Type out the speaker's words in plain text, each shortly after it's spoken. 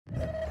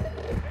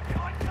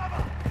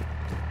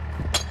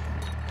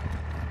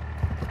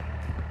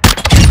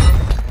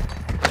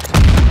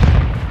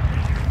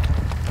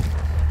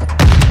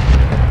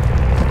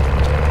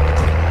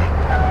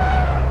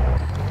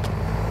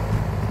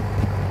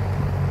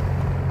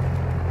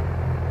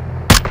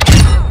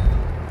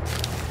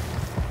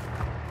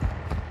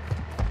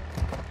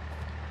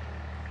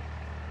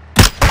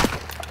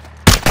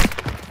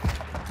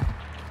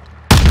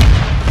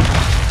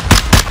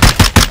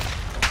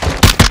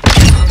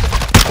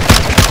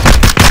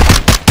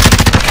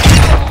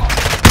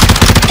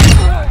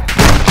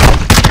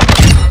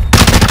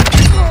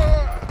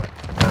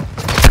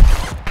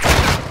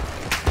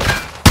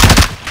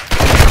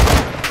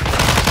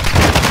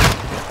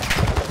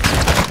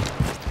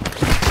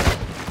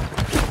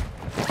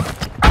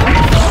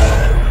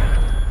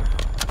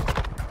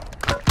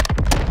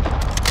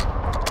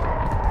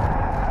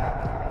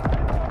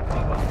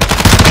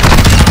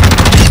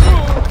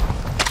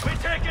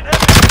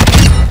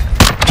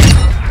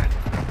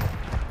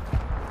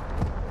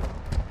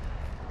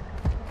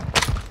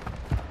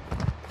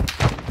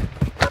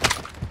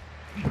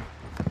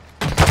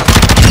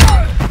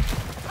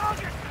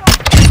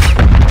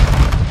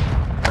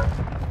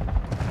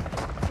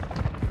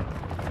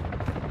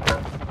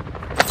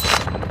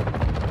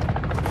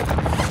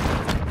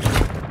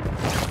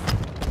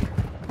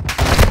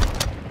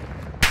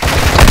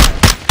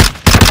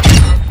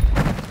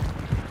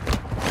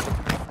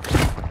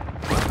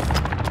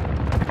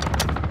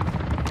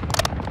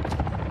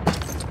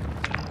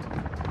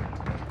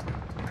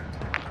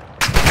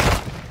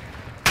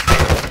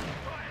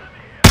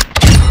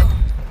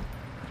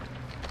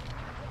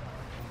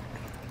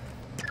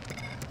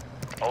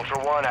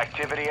Ultra One,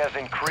 activity has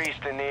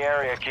increased in the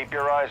area. Keep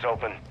your eyes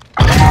open.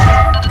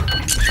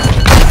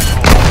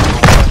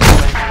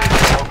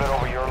 Orbit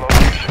over your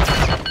location.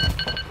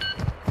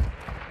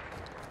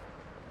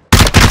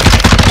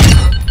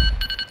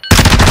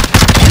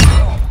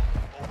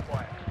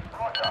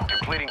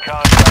 Completing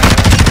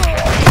contract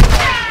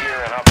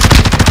here and up.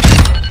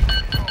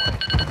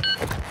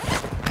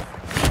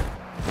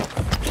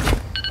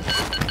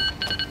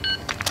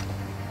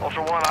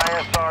 Ultra One,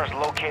 ISR has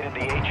located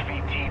the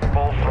HVT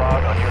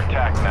Bullfrog on your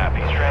TAC map.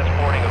 He's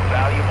transporting a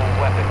valuable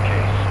weapon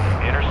case.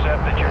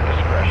 Intercept at your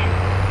discretion.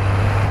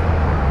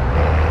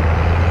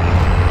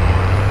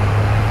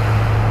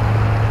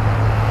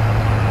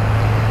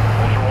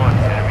 Ultra One,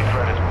 enemy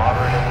threat is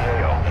moderate in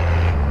the AO.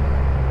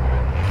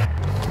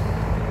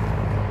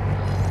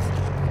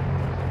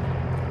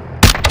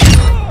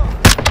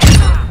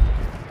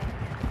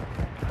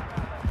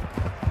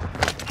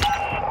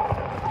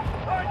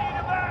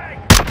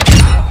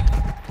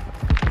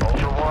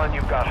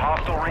 You've got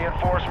hostile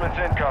reinforcements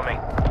incoming.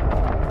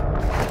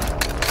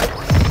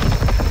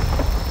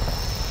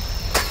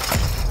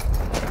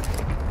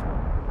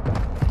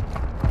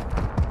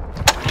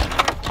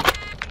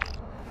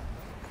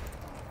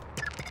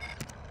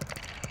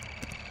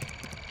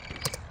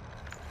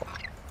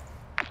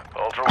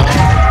 Ultra One, this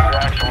is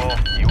actual.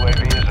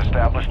 UAV has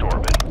established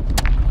orbit.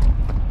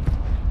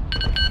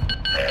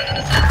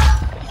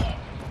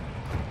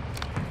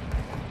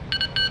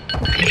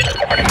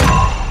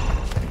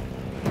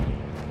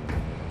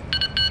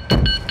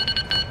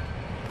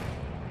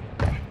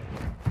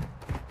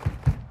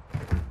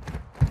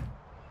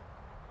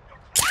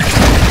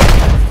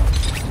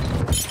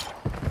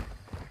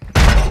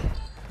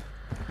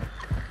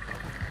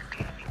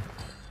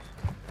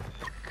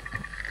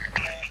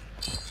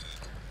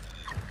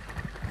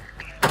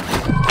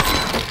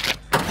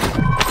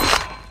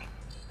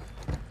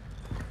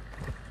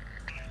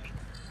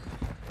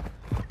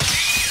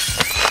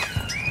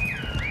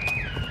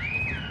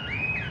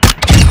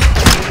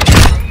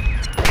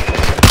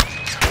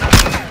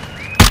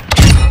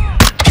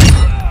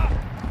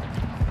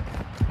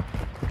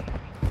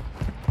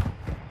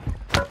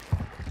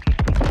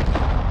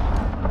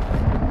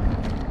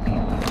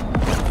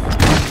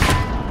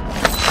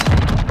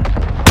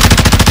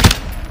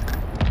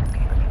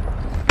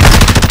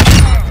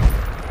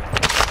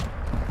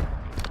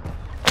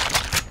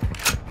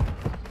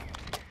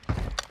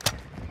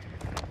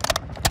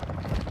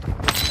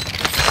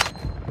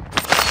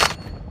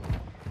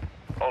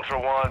 Ultra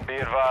One, be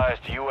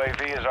advised,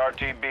 UAV is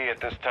RTB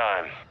at this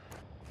time.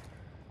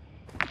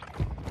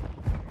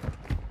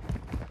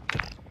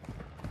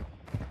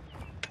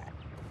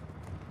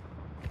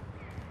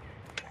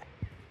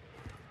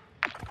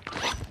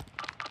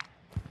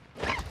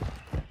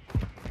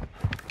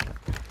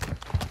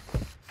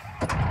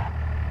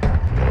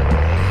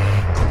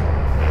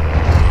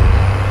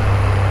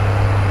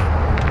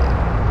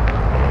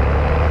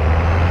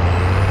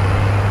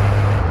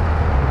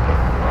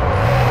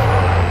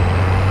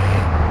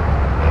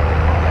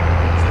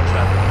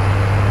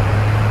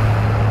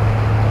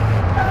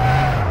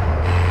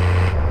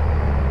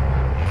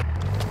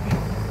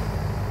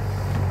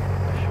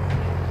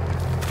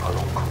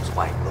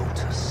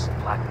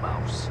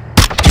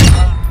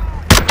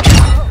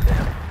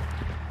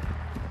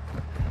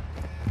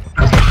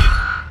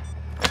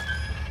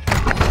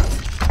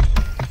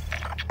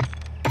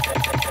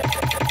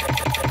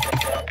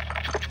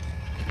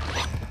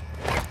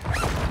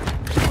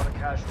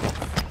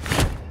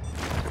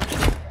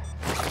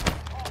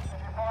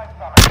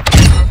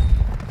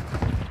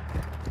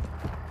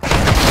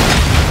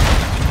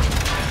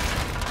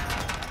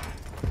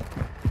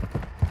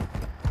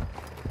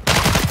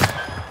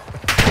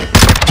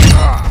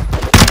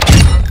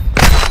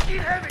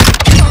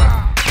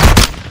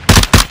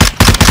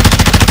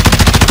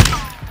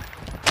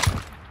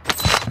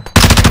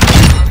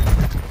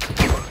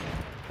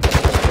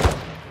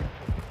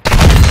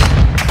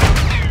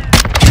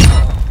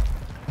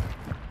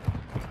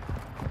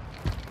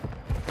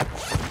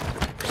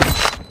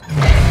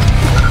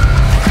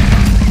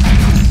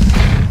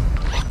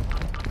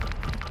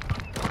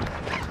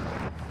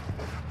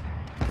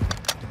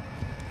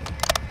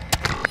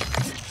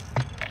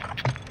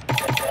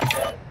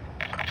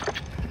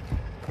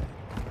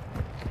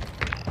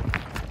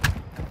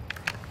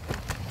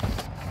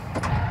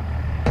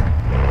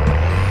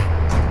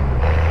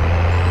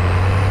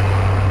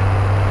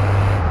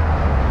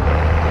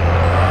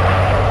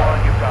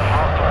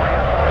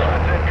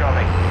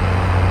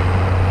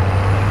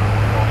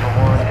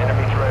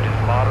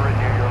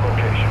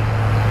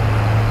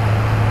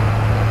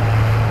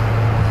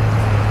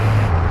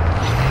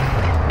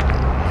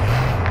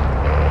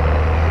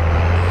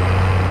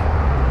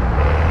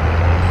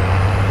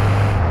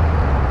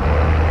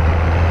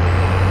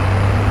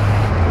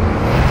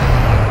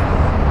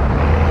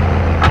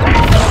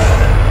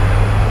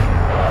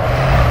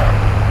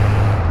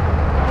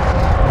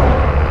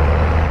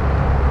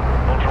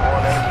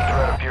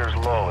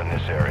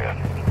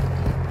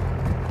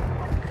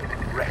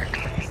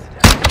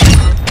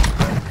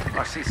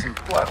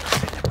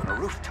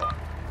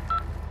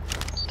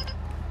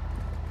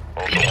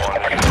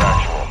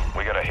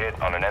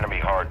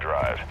 hard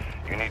drive.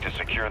 You need to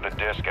secure the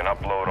disk and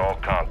upload all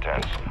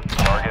contents.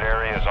 Target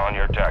area is on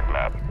your TAC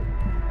map.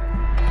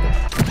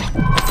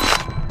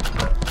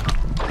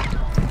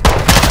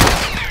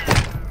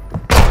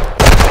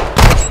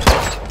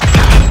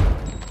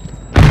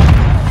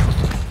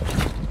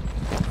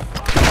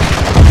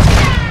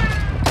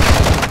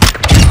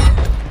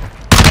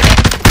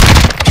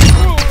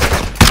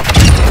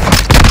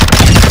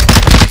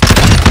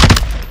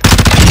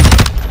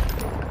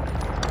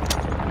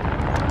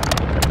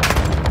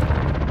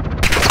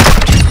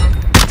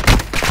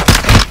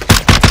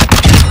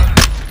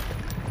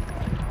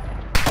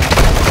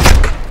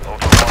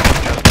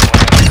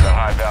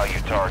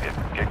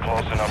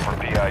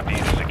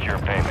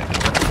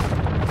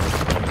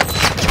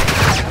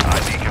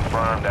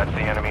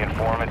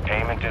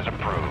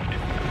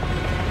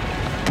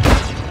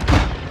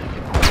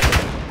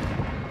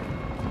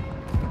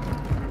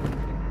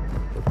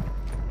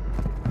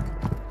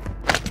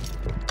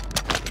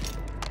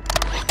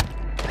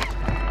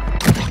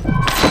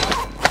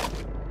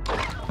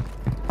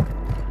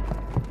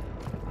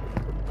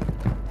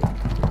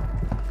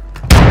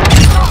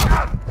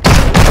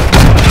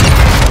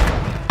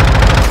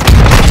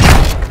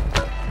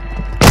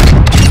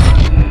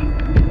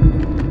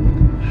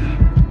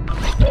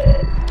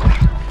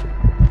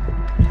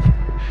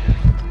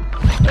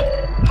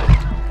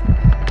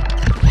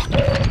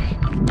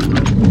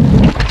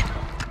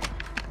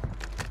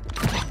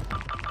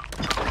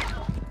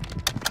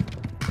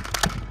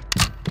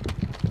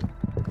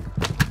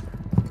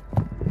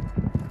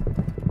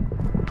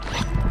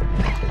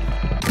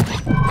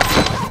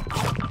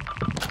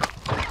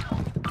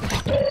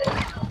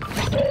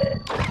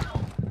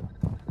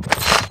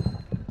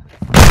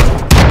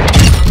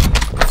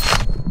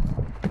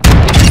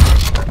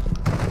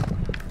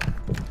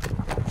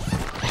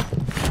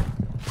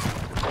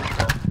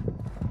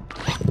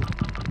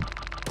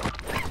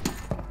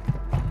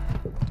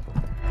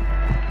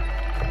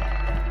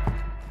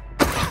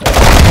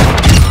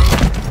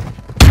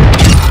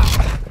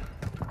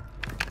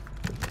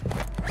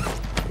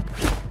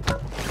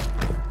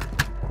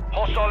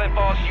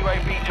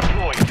 UAV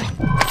deployed.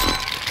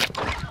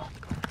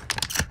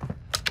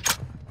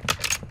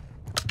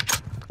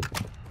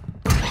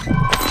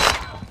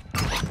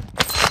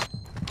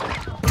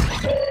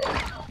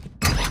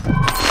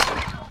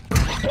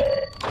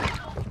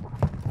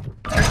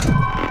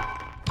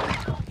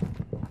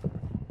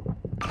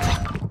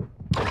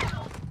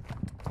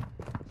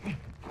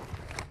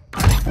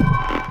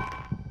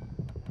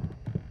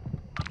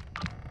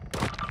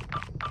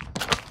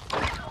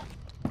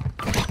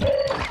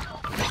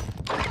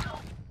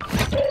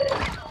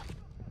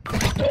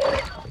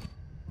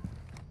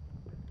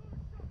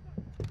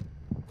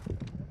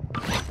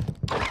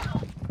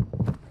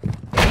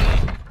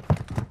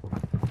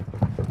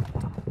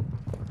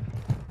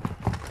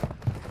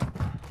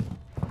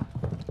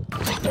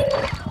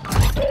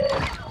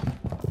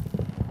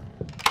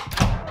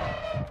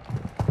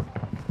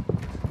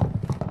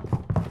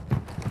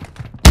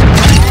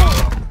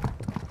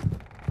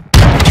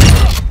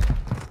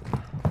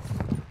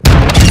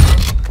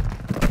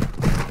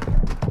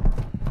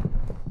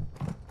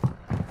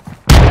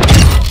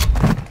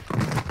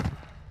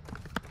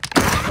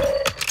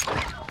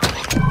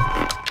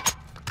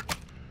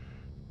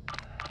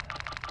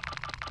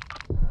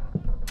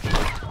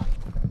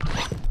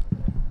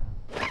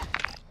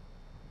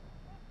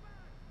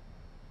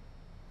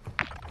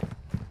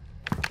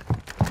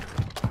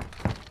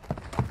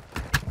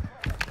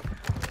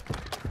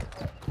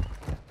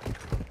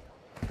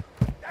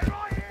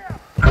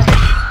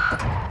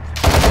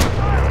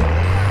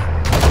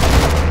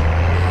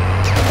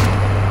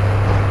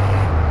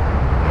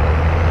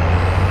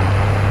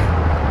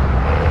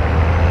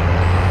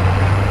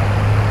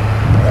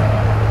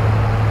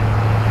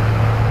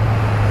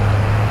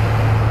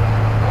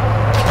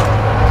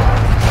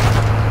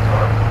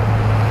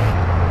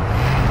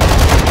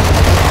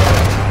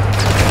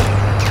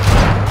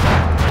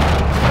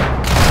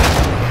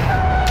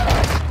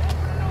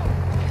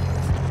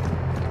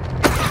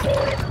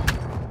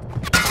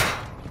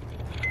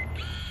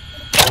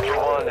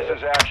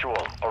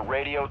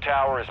 Radio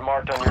tower is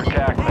marked on your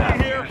TAC map.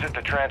 Use it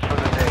to transfer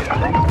the data.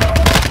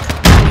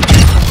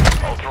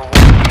 Ultra One,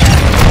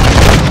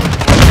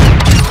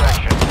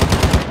 direction.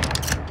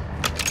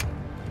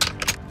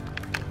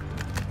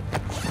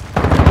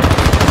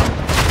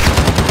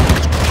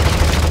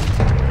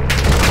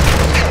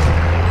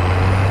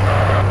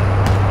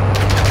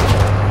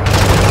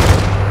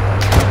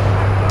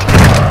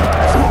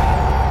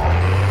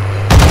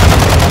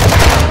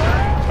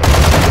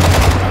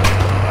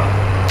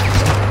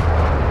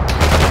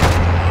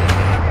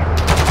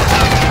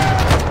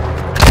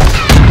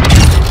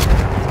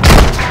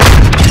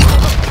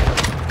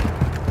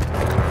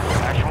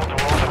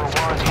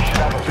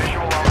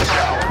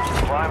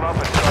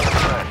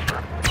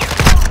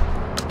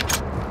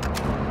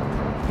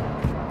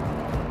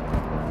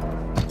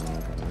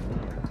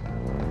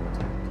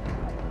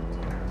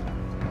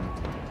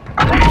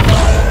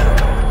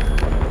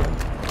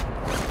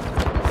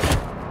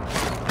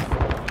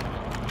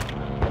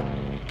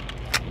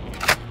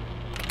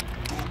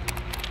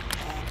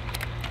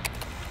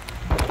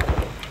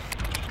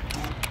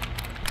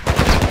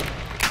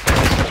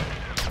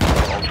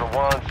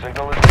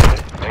 Signal is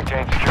good.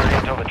 Maintain security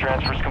until the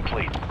transfer is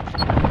complete.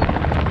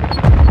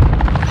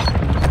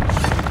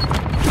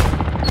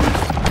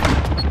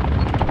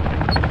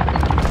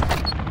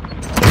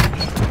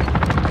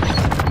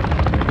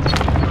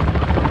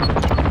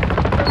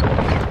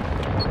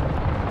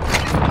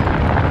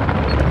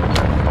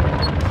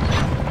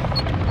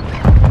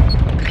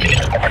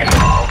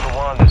 Ultra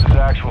One, this is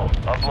actual.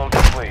 Upload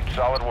complete.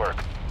 Solid work.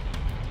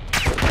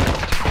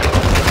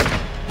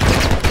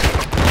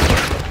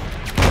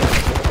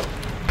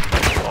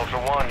 Ultra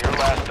One, your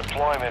last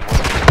deployment was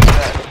a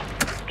success.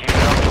 Keep it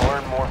up to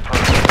earn more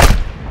perks.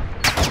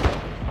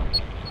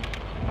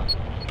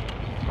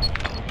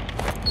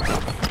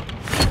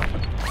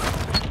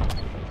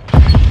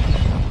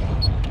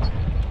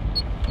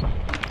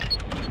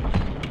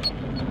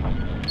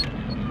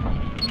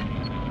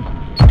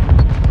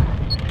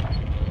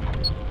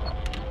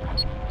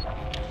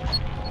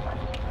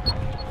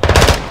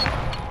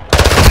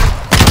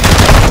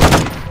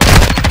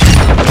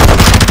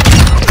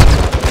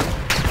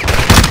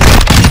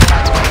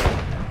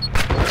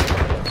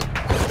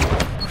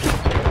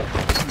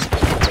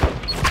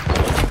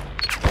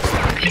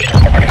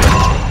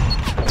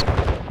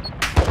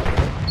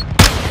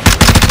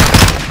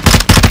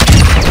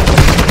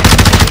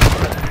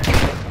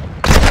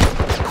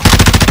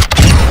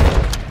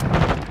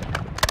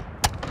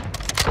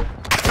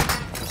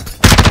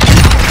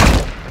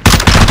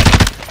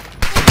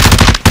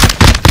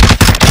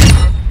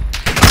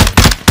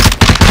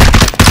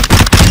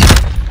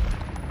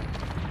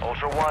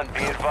 Ultra One,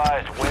 be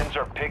advised, winds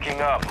are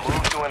picking up.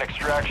 Move to an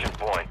extraction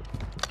point.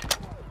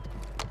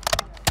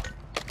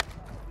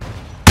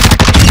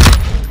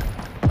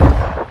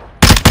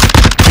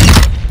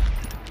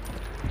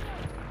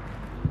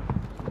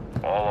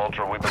 All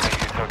Ultra, we believe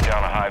you took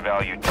down a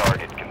high-value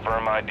target.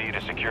 Confirm ID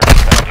to secure the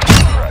bounty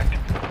contract.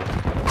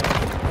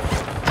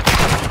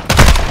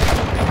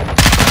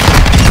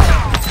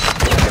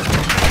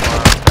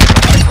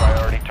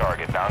 High-priority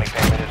target. Bounty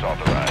payment is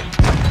authorized.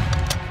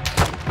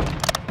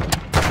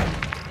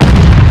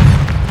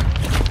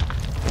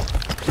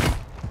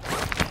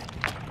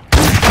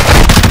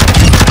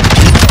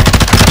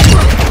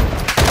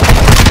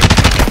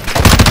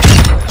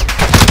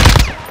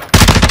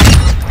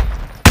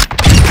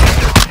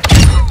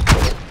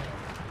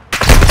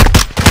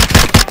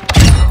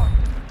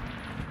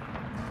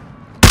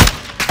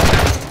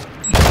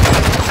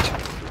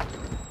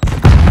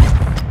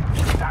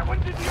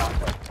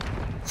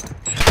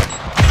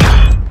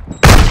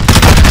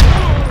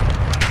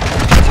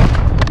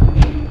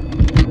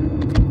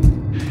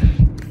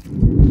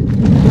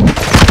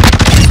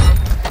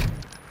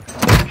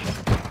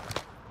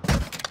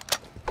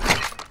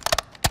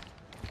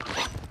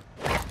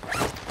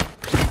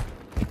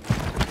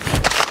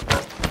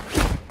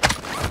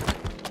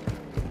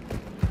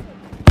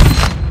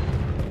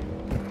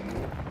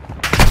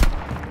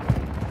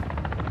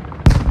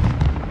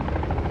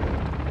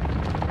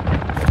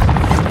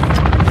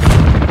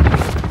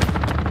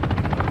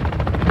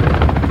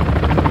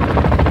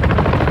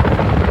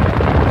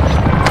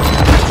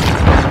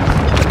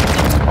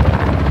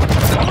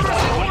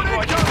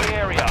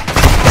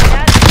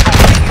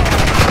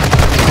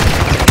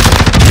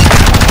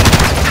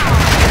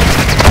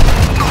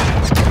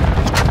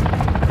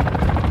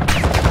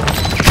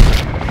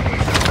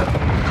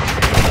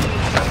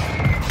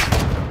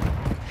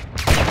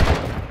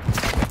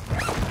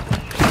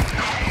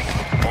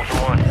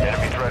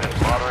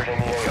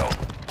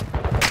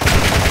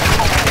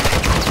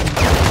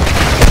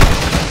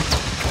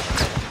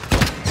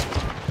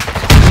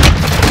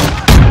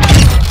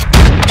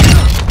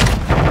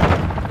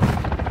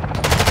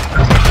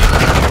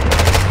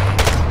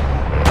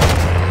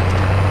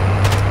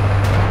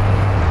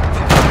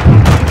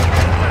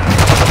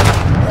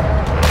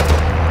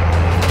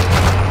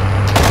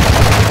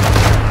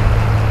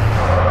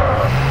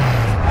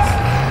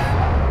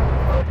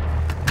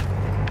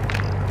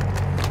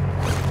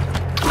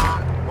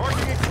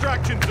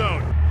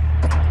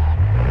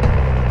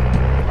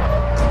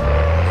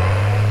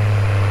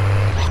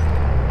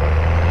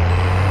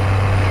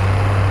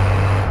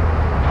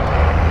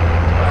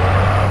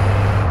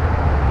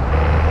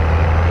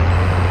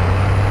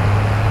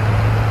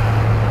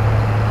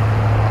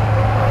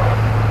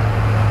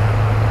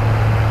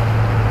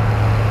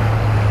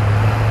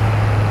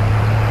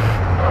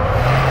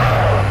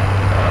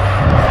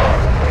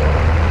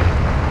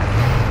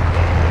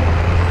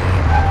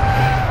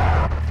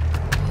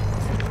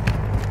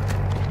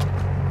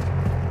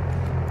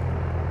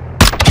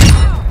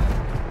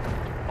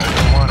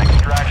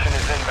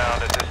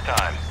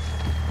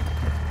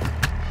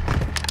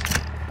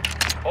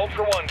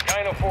 Ultra One,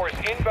 Dino 4 is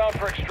inbound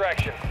for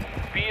extraction.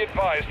 Be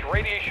advised,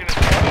 radiation is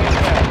coming in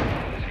fast.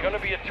 It's gonna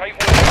be a tight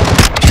window.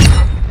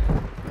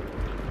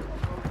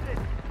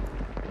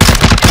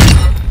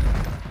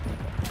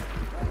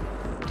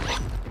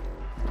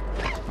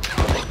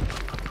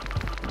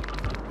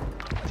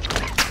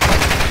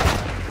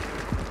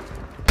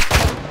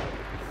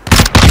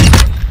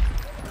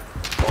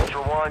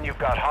 Ultra One, you've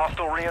got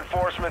hostile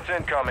reinforcements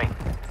incoming.